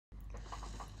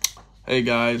Hey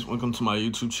guys, welcome to my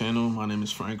YouTube channel. My name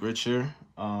is Frank Rich here.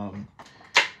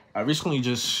 I recently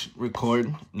just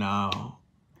recorded. Now,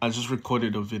 I just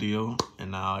recorded a video and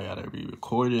now I gotta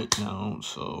re-record it now.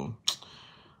 So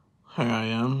here I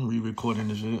am re-recording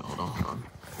this video. Hold on.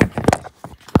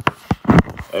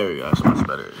 There we go. That's much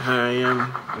better. Here I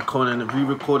am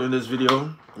re-recording this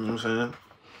video. You know what I'm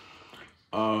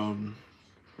saying?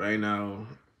 Right now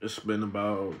it's been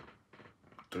about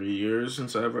 3 years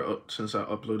since I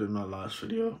uploaded my last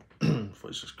video.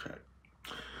 Voice is cracked.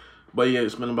 But yeah,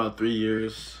 it's been about 3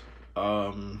 years.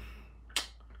 What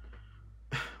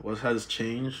has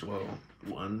changed? Well,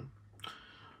 one,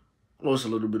 lost a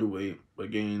little bit of weight.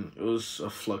 Again, it was a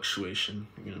fluctuation,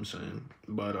 you know what I'm saying?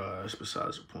 But that's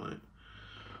besides the point.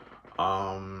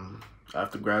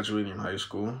 After graduating high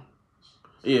school,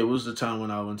 yeah, it was the time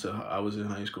when I was in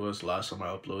high school. That's the last time I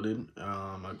uploaded.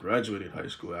 I graduated high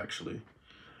school actually.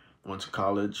 Went to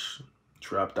college,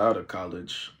 dropped out of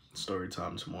college. Story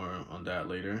time's more on that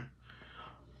later.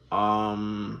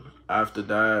 After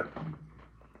that,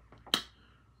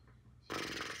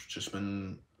 just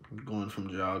been going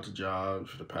from job to job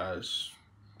for the past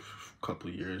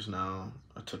couple of years now.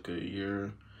 I took a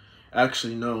year.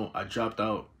 Actually, no, I dropped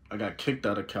out. I got kicked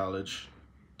out of college.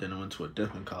 Then I went to a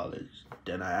different college.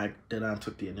 Then I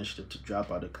took the initiative to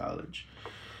drop out of college.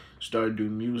 Started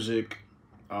doing music.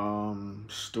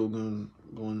 Still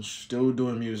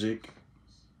doing music.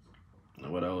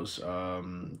 What else?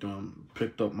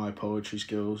 Picked up my poetry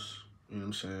skills. You know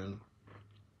what I'm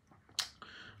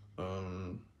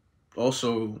saying?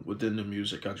 Also, within the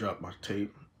music, I dropped my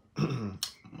tape,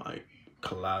 my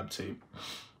collab tape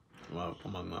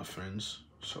among my friends.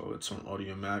 So it's on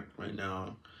Audio Mac right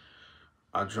now.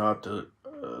 I dropped it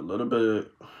a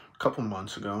couple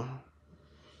months ago,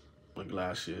 like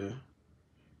last year.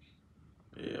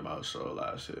 Yeah, about so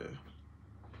last year.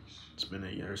 It's been a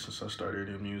year since I started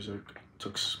in music.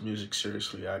 Took music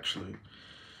seriously, actually.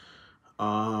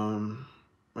 Right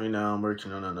now I'm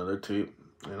working on another tape,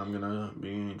 and I'm gonna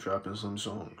be dropping some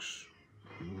songs.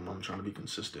 I'm trying to be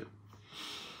consistent.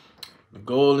 The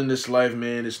goal in this life,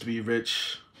 man, is to be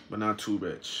rich, but not too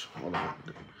rich. Hold on.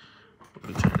 Let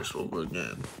me turn this over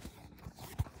again.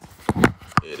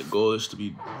 Yeah, the goal is to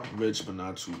be rich, but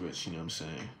not too rich. You know what I'm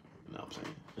saying? You know what I'm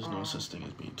saying? There's no such thing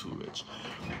as being too rich.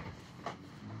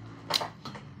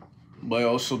 But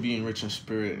also being rich in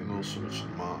spirit and also rich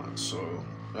in mind. So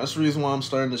that's the reason why I'm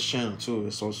starting this channel, too.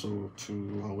 It's also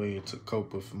a way to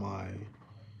cope with my...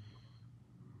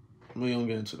 We don't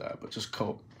get into that, but just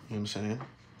cope. You know what I'm saying?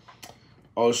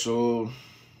 Also,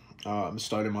 I'm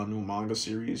starting my new manga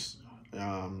series.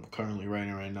 I'm currently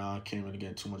writing right now. I can't really get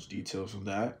into too much details on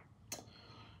that.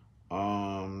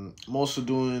 I'm also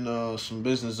doing some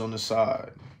business on the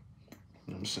side.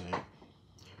 You know what I'm saying?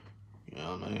 You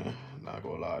know what I mean? Not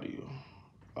gonna lie to you.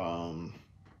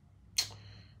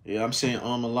 Yeah, I'm saying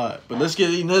a lot. But let's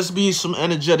be some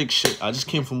energetic shit. I just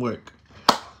came from work.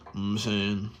 You know what I'm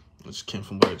saying? I just came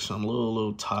from work, so I'm a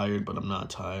little tired, but I'm not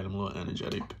tired. I'm a little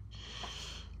energetic.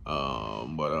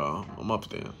 I'm up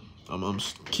there. I'm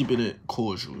keeping it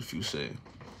cordial, if you say.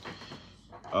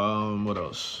 What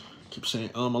else? Keep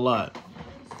saying a lot.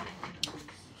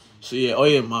 So yeah, oh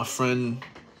yeah, my friend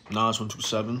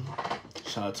Nas127.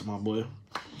 Shout out to my boy.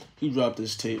 He dropped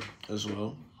this tape as well. You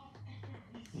know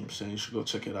what I'm saying? You should go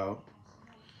check it out.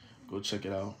 Go check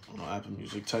it out on Apple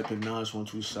Music. Type in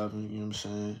Nas127, you know what I'm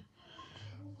saying?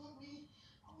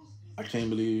 I can't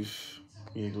believe,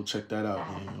 yeah, go check that out,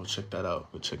 man. Go check that out.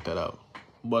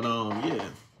 But yeah.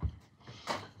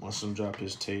 Once him drop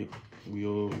his tape,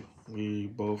 we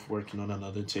both working on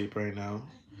another tape right now.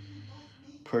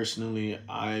 Personally,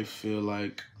 I feel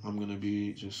like I'm gonna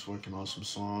be just working on some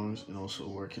songs and also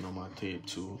working on my tape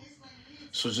too.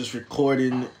 So just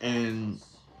recording and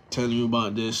telling you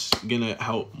about this gonna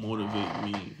help motivate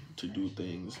me to do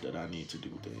things that I need to do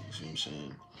things, you know what I'm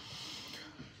saying?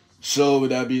 So with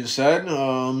that being said,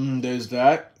 there's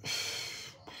that.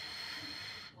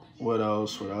 What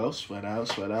else?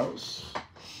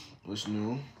 What's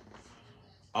new?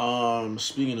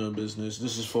 Speaking of business,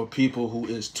 this is for people who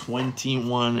is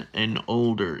 21 and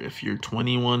older. If you're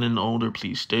 21 and older,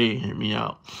 please stay. Hear me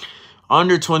out.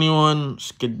 Under 21,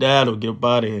 skedaddle, get up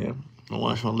out of here. Don't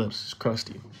wash my lips. It's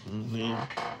crusty.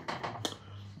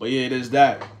 But yeah, there's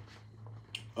that.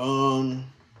 Doing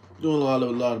a lot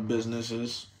of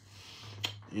businesses.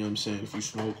 You know what I'm saying? If you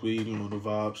smoke weed, you know the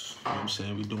vibes. You know what I'm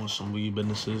saying? We doing some weed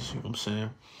businesses. You know what I'm saying?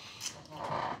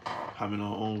 Having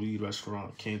our own weed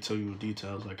restaurant. Can't tell you the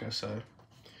details, like I said.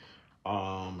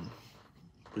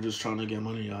 We're just trying to get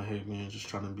money out here, man. Just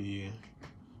trying to be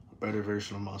a better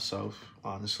version of myself,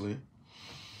 honestly.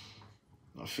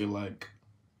 I feel like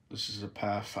this is a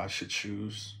path I should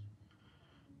choose.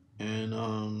 And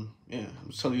yeah,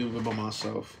 I'm telling you a little bit about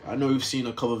myself. I know you've seen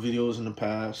a couple of videos in the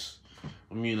past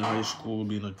of me in high school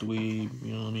being a dweeb,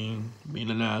 you know what I mean? Being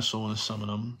an asshole in some of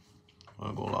them. I'm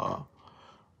not gonna lie.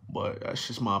 But that's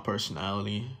just my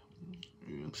personality.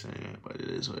 You know what I'm saying? But it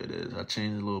is what it is. I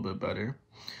changed a little bit better.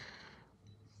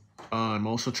 I'm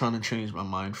also trying to change my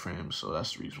mind frame, so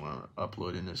that's the reason why I'm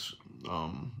uploading this,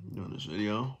 doing this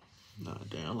video. Nah,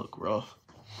 damn, I look rough.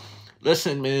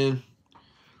 Listen, man,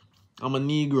 I'm a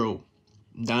Negro,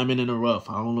 diamond in the rough.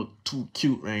 I don't look too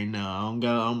cute right now. I'm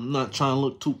not trying to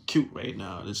look too cute right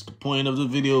now. That's the point of the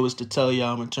video, is to tell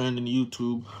y'all I'm returning to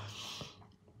YouTube,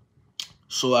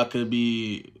 so I could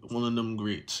be one of them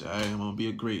greats. I'm gonna be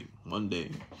a great one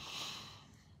day.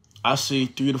 I say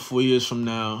 3 to 4 years from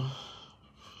now,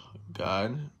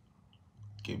 God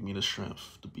give me the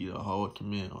strength to be the hard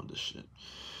command on this shit.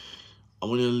 I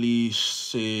want to at least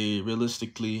say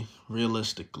realistically,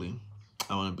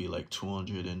 I want to be like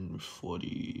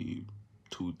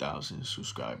 242,000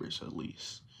 subscribers at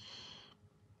least.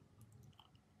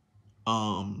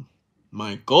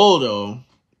 My goal though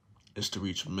is to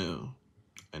reach 1 million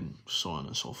and so on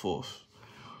and so forth.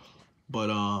 But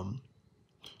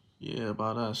yeah,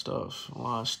 about that stuff. A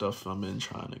lot of stuff I've been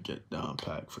trying to get down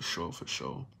packed for sure.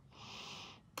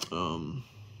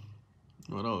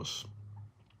 What else?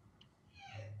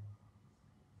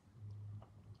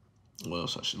 What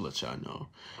else I should let y'all know?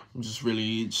 I'm just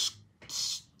really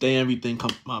stay everything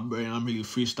come my brain. I'm really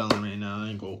freestyling right now. I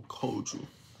ain't gonna hold you.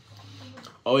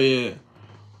 Oh yeah.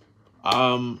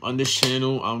 On this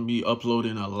channel, I'll be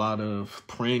uploading a lot of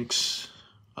pranks,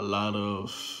 a lot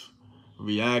of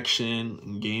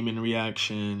reaction, gaming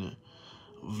reaction,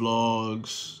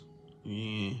 vlogs,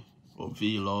 yeah, or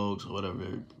vlogs, or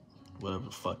whatever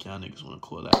the fuck y'all niggas wanna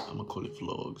call that. I'm gonna call it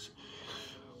vlogs.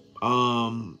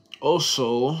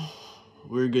 Also,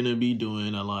 we're gonna be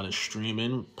doing a lot of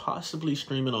streaming, possibly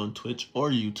streaming on Twitch or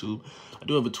YouTube. I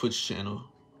do have a Twitch channel.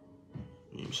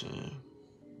 You know what I'm saying?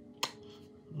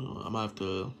 I'm gonna have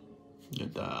to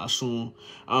get that.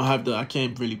 I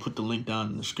can't really put the link down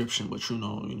in the description, but you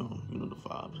know the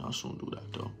vibes. I'll soon do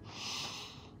that though.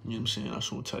 You know what I'm saying? I'll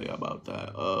soon tell you about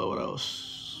that. What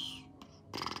else?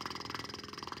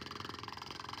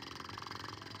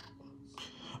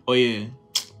 Oh yeah.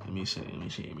 Let me see.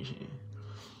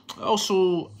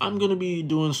 Also, I'm gonna be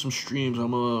doing some streams.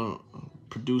 I'm gonna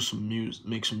produce some music,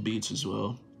 make some beats as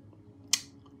well.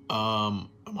 I'm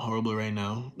horrible right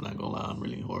now. I'm not gonna lie, I'm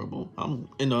really horrible. I'm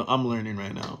learning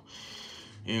right now.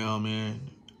 You know what I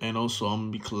mean? And also, I'm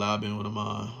gonna be collabing with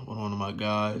one of my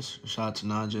guys. Shout out to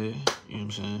Najee. You know what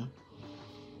I'm saying?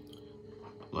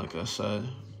 Like I said,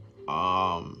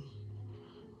 gonna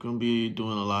be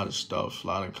doing a lot of stuff, a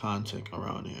lot of content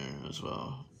around here as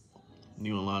well.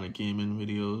 Doing a lot of gaming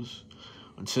videos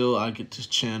until I get this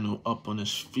channel up on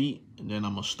its feet, and then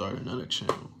I'm gonna start another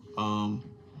channel.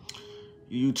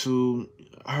 YouTube,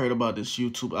 I heard about this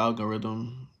YouTube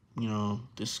algorithm. You know,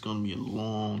 this is gonna be a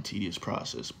long, tedious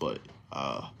process, but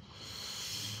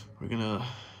we're gonna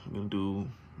do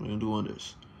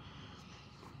wonders.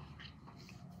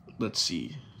 Let's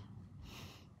see.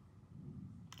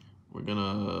 We're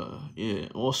gonna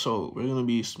also we're gonna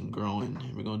be some growing.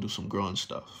 We're gonna do some growing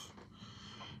stuff.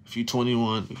 If you're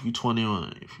 21,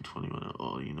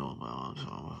 oh, you know about what I'm talking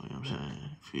about, you know what I'm saying?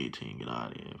 If you're 18, get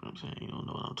out of here, you know what I'm saying? You don't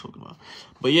know what I'm talking about.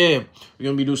 But yeah, we're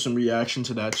going to be doing some reaction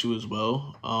to that too as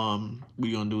well.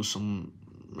 We're going to do some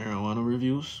marijuana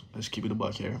reviews. Let's keep it a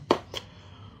buck here.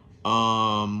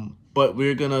 But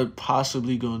we're going to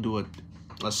possibly going to do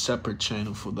a separate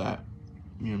channel for that.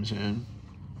 You know what I'm saying?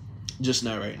 Just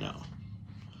not right now.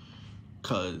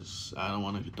 Because I don't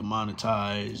want to get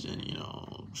demonetized and, you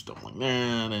know, stuff like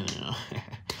that. And, you know.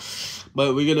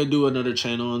 But we're going to do another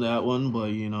channel on that one. But,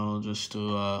 you know, just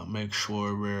to make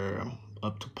sure we're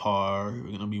up to par. We're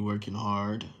going to be working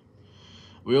hard.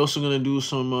 We're also going to do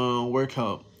some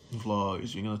workout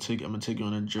vlogs. I'm going to take you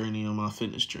on a journey, on my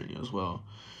fitness journey as well.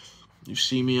 You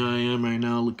see me, I am right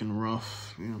now looking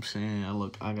rough. You know what I'm saying?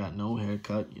 I got no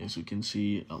haircut. As you can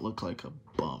see, I look like a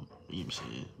bum. You know what I'm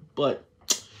saying? But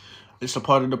it's a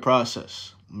part of the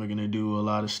process. We're gonna do a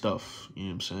lot of stuff. You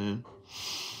know what I'm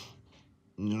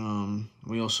saying?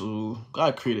 We also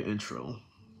gotta create an intro.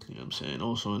 You know what I'm saying?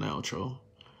 Also an outro.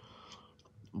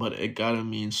 But it gotta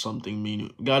mean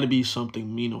something gotta be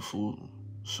something meaningful,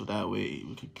 so that way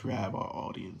we could grab our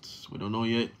audience. We don't know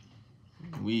yet.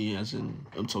 We, as in,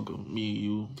 I'm talking me,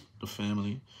 you, the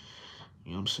family.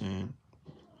 You know what I'm saying?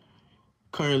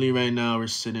 Currently, right now, we're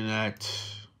sitting at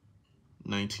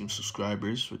 19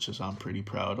 subscribers, which is I'm pretty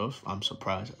proud of. I'm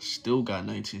surprised I still got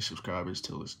 19 subscribers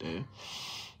till this day.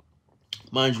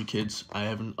 Mind you, kids, I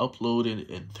haven't uploaded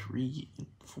in 3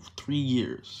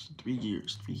 years. 3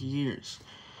 years.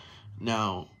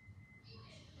 Now,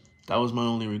 that was my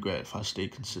only regret if I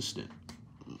stayed consistent.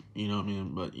 You know what I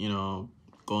mean? But, you know,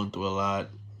 going through a lot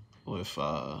with,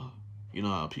 you know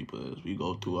how people is. We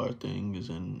go through our things,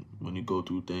 and when you go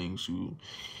through things, you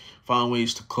find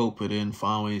ways to cope with it and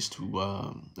find ways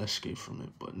to escape from it.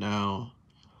 But now,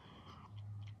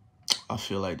 I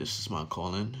feel like this is my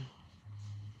calling.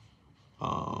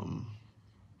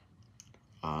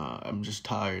 I'm just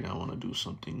tired. I want to do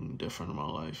something different in my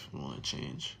life. I want to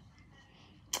change.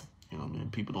 You know what I mean?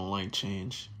 People don't like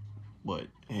change, but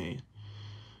hey,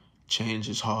 change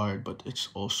is hard, but it's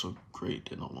also great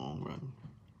in the long run.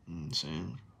 You know what I'm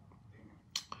saying?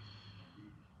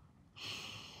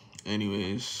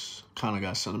 Anyways, kind of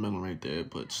got sentimental right there,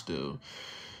 but still.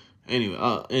 Anyways,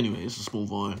 let's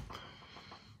move on.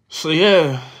 So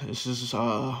yeah, this is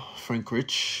Frank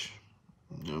Rich.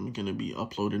 I'm gonna be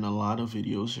uploading a lot of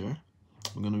videos here.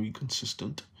 I'm gonna be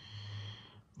consistent.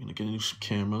 I'm gonna get into some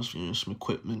cameras, you know, some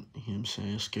equipment. You know what I'm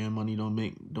saying? Scare money don't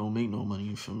make no money.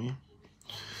 You feel me?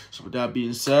 So with that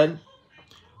being said,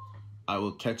 I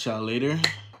will catch y'all later.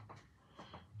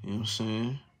 You know what I'm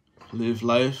saying? Live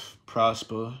life,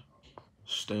 prosper,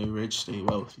 stay rich, stay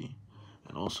wealthy,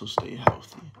 and also stay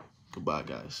healthy. Goodbye,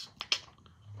 guys.